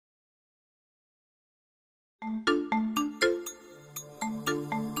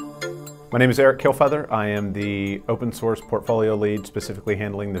My name is Eric Kilfeather. I am the open source portfolio lead, specifically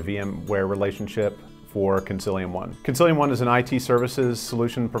handling the VMware relationship for Consilium1. Consilium1 is an IT services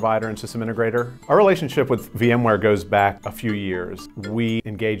solution provider and system integrator. Our relationship with VMware goes back a few years. We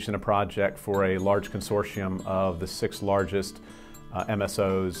engaged in a project for a large consortium of the 6 largest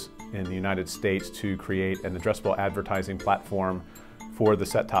MSOs in the United States to create an addressable advertising platform for the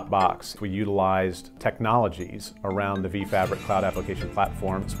set-top box. We utilized technologies around the vFabric cloud application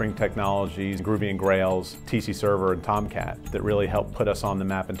platform, Spring Technologies, Groovy and Grails, TC Server, and Tomcat that really helped put us on the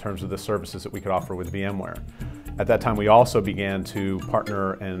map in terms of the services that we could offer with VMware. At that time, we also began to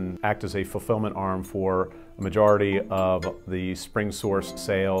partner and act as a fulfillment arm for a majority of the Spring Source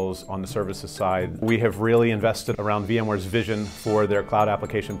sales on the services side. We have really invested around VMware's vision for their cloud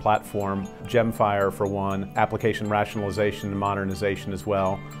application platform, GemFire for one, application rationalization and modernization as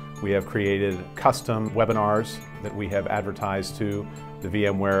well. We have created custom webinars that we have advertised to the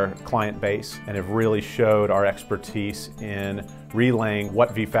VMware client base and have really showed our expertise in relaying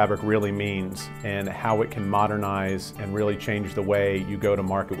what vFabric really means and how it can modernize and really change the way you go to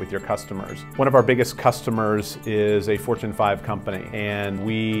market with your customers. One of our biggest customers is a Fortune 5 company, and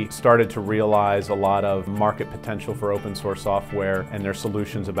we started to realize a lot of market potential for open source software and their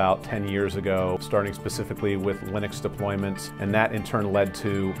solutions about 10 years ago, starting specifically with Linux deployments, and that in turn led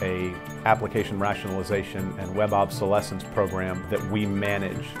to a application rationalization and web obsolescence program that we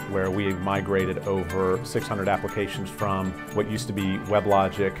manage, where we migrated over 600 applications from what used to be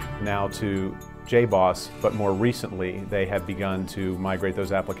Weblogic now to JBoss, but more recently they have begun to migrate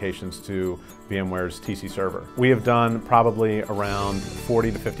those applications to VMware's TC Server. We have done probably around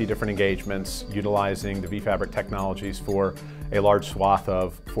 40 to 50 different engagements utilizing the vFabric technologies for a large swath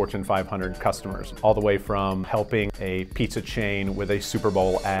of Fortune 500 customers, all the way from helping a pizza chain with a Super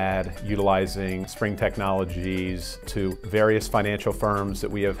Bowl ad utilizing Spring Technologies to various financial firms that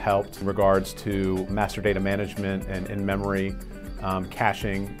we have helped in regards to master data management and in-memory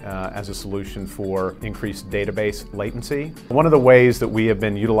caching as a solution for increased database latency. One of the ways that we have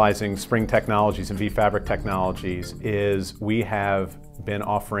been utilizing Spring Technologies and vFabric technologies is we have been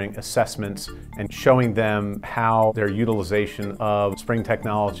offering assessments and showing them how their utilization of Spring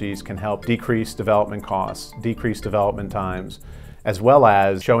Technologies can help decrease development costs, decrease development times, as well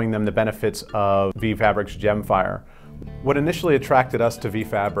as showing them the benefits of vFabric's GemFire. What initially attracted us to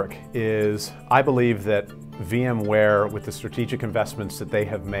vFabric is I believe that VMware, with the strategic investments that they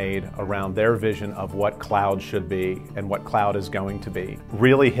have made around their vision of what cloud should be and what cloud is going to be,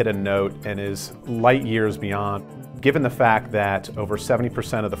 really hit a note and is light years beyond. Given the fact that over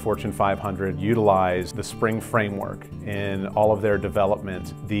 70% of the Fortune 500 utilize the Spring framework in all of their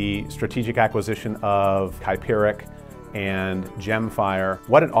development, the strategic acquisition of Hyperic and GemFire,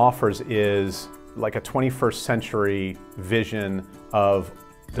 what it offers is like a 21st century vision of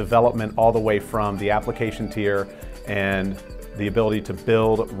development all the way from the application tier and the ability to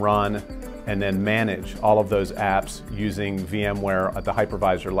build, run, and then manage all of those apps using VMware at the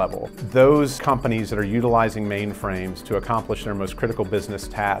hypervisor level. Those companies that are utilizing mainframes to accomplish their most critical business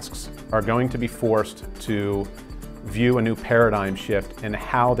tasks are going to be forced to view a new paradigm shift in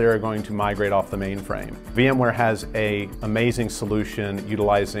how they're going to migrate off the mainframe. VMware has an amazing solution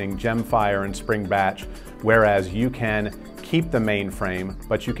utilizing GemFire and Spring Batch, whereas you can keep the mainframe,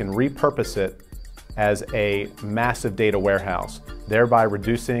 but you can repurpose it as a massive data warehouse, thereby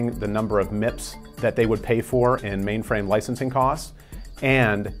reducing the number of MIPS that they would pay for in mainframe licensing costs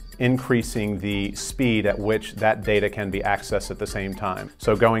and increasing the speed at which that data can be accessed at the same time.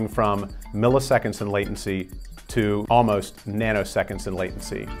 So going from milliseconds in latency to almost nanoseconds in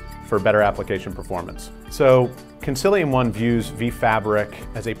latency for better application performance. So Consilium1 views vFabric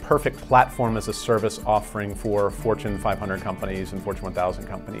as a perfect platform as a service offering for Fortune 500 companies and Fortune 1000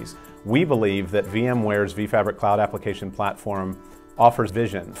 companies. We believe that VMware's vFabric cloud application platform offers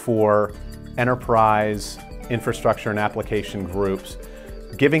vision for enterprise infrastructure and application groups,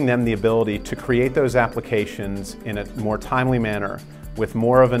 giving them the ability to create those applications in a more timely manner with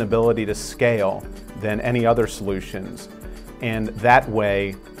more of an ability to scale than any other solutions. And that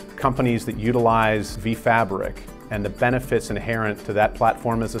way, companies that utilize vFabric and the benefits inherent to that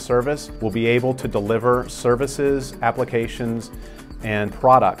platform as a service will be able to deliver services, applications, and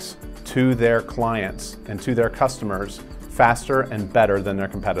products to their clients and to their customers faster and better than their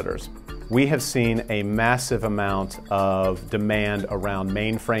competitors. We have seen a massive amount of demand around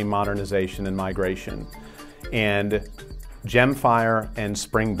mainframe modernization and migration. And GemFire and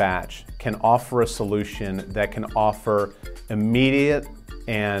Spring Batch can offer a solution that can offer immediate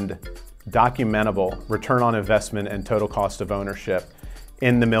and documentable return on investment and total cost of ownership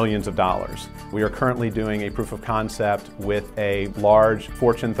in the millions of dollars. We are currently doing a proof of concept with a large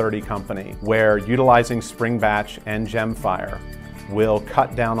Fortune 30 company where utilizing Spring Batch and GemFire will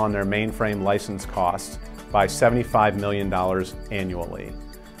cut down on their mainframe license costs by $75 million annually.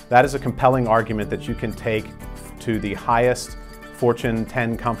 That is a compelling argument that you can take to the highest Fortune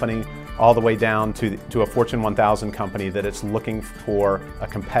 10 company all the way down to a Fortune 1000 company that it's looking for a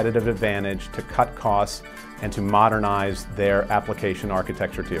competitive advantage to cut costs and to modernize their application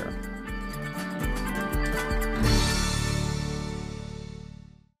architecture tier.